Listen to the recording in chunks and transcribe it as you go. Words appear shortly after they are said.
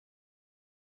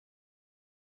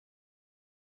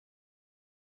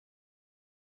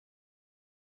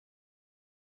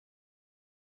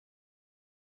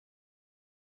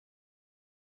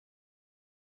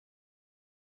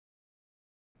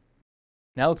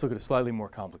Now let's look at a slightly more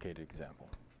complicated example.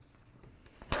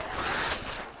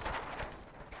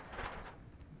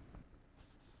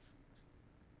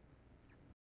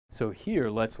 So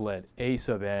here, let's let a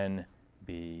sub n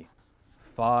be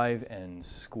 5n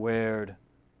squared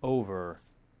over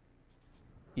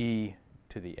e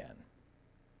to the n.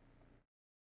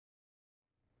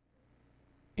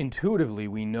 Intuitively,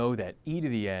 we know that e to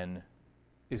the n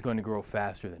is going to grow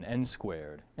faster than n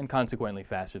squared, and consequently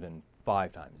faster than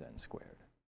 5 times n squared.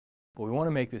 But we want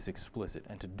to make this explicit,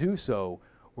 and to do so,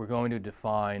 we're going to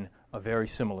define a very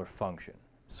similar function,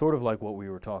 sort of like what we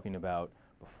were talking about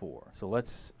before. So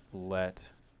let's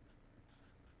let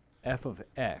f of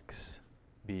x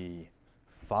be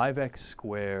 5x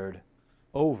squared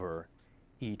over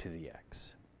e to the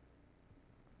x.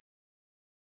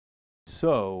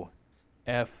 So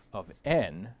f of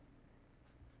n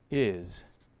is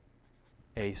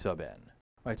a sub n.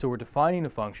 All right, so we're defining a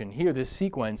function. Here, this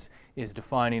sequence is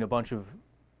defining a bunch of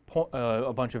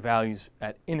values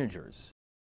at integers.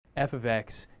 F of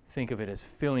x, think of it as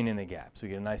filling in the gap, so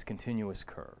you get a nice continuous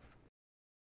curve.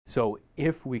 So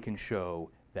if we can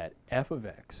show that f of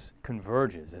x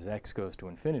converges as x goes to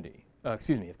infinity,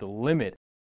 if the limit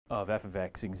of f of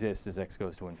x exists as x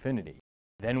goes to infinity,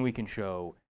 then we can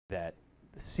show that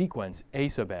the sequence a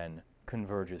sub n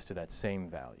converges to that same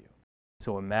value.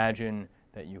 So imagine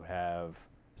that you have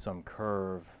some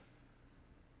curve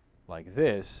like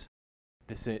this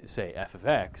is, say, f of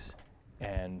x,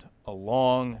 and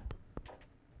along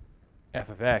f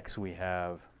of x we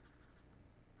have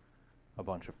a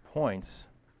bunch of points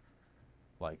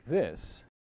like this.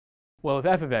 Well, if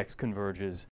f of x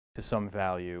converges to some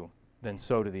value, then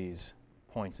so do these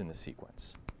points in the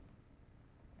sequence.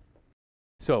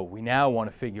 So we now want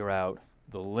to figure out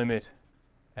the limit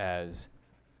as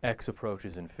x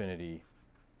approaches infinity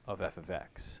of f of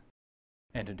x.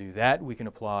 And to do that, we can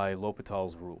apply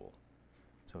L'Hopital's rule.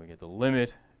 So we get the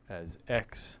limit as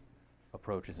x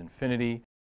approaches infinity.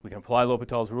 We can apply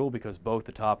L'Hopital's rule because both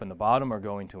the top and the bottom are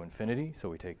going to infinity. So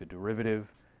we take the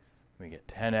derivative. We get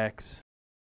 10x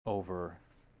over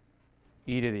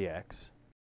e to the x.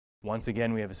 Once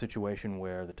again, we have a situation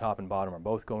where the top and bottom are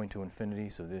both going to infinity.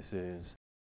 So this is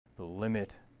the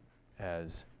limit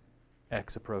as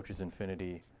x approaches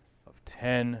infinity of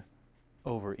 10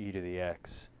 over e to the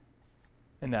x,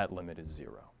 and that limit is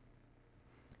 0.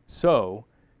 So,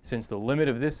 since the limit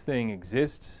of this thing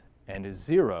exists and is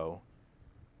 0,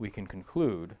 we can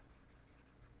conclude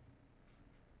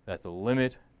that the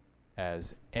limit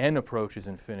as n approaches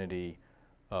infinity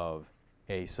of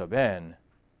a sub n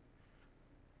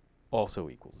also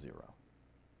equals 0.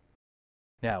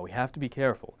 Now, we have to be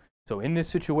careful. So in this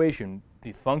situation,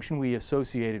 the function we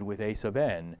associated with a sub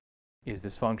n is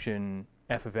this function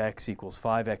f of x equals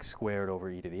 5x squared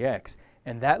over e to the x,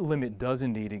 and that limit does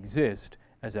indeed exist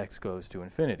as x goes to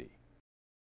infinity.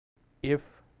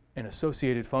 If an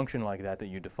associated function like that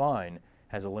you define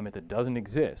has a limit that doesn't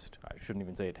exist, I shouldn't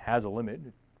even say it has a limit,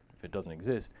 if it doesn't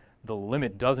exist, the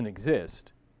limit doesn't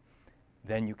exist,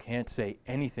 then you can't say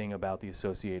anything about the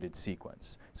associated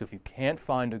sequence. So if you can't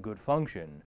find a good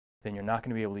function, then you're not going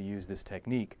to be able to use this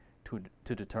technique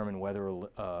to determine whether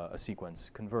a sequence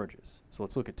converges. So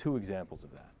let's look at 2 examples of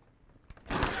that.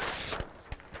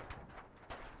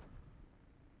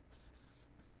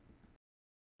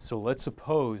 So let's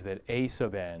suppose that a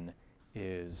sub n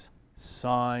is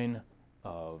sine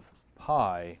of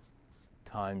pi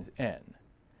times n,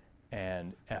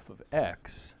 and f of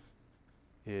x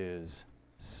is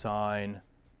sine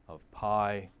of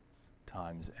pi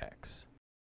times x.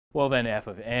 Well, then f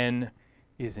of n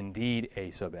is indeed a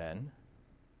sub n,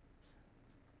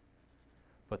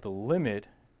 but the limit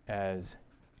as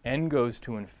n goes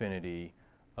to infinity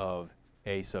of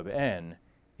a sub n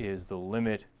is the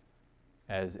limit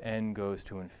as n goes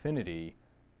to infinity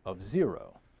of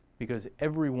 0, because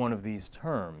every one of these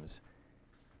terms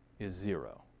is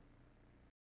 0.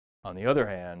 On the other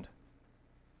hand,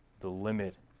 the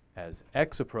limit as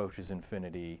x approaches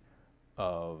infinity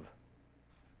of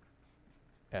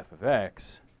f of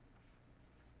x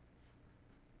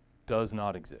does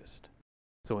not exist.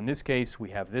 So in this case, we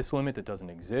have this limit that doesn't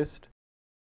exist,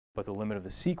 but the limit of the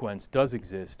sequence does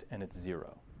exist, and it's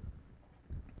 0.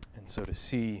 And so to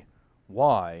see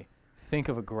why, think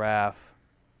of a graph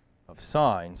of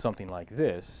sine, something like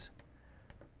this.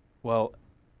 Well,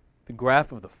 the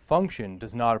graph of the function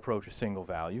does not approach a single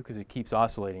value because it keeps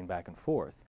oscillating back and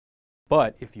forth.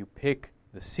 But if you pick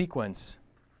the sequence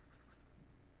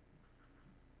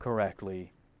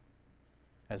correctly,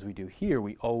 as we do here,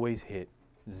 we always hit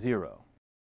 0.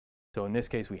 So in this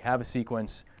case, we have a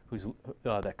sequence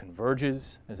that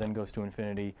converges as n goes to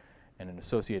infinity, and an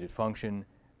associated function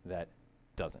that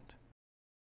doesn't.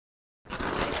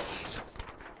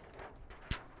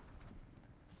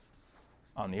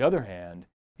 On the other hand,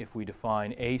 if we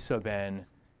define a sub n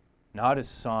not as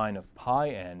sine of pi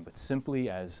n, but simply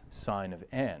as sine of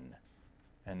n,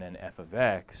 and then f of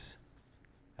x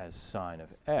as sine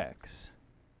of x,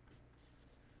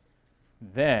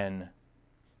 then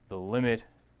the limit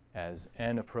as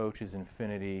n approaches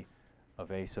infinity of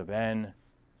a sub n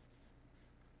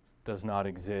does not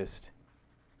exist,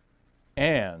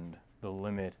 and the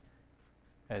limit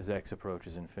as x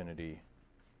approaches infinity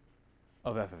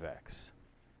of f of x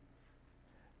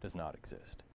does not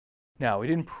exist. Now, we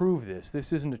didn't prove this.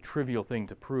 This isn't a trivial thing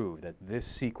to prove, that this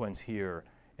sequence here,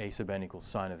 a sub n equals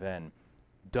sine of n,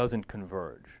 doesn't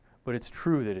converge. But it's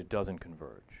true that it doesn't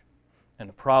converge. And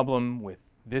the problem with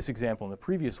this example and the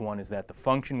previous one is that the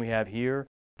function we have here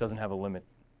doesn't have a limit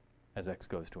as x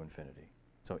goes to infinity.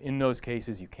 So in those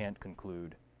cases, you can't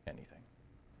conclude anything.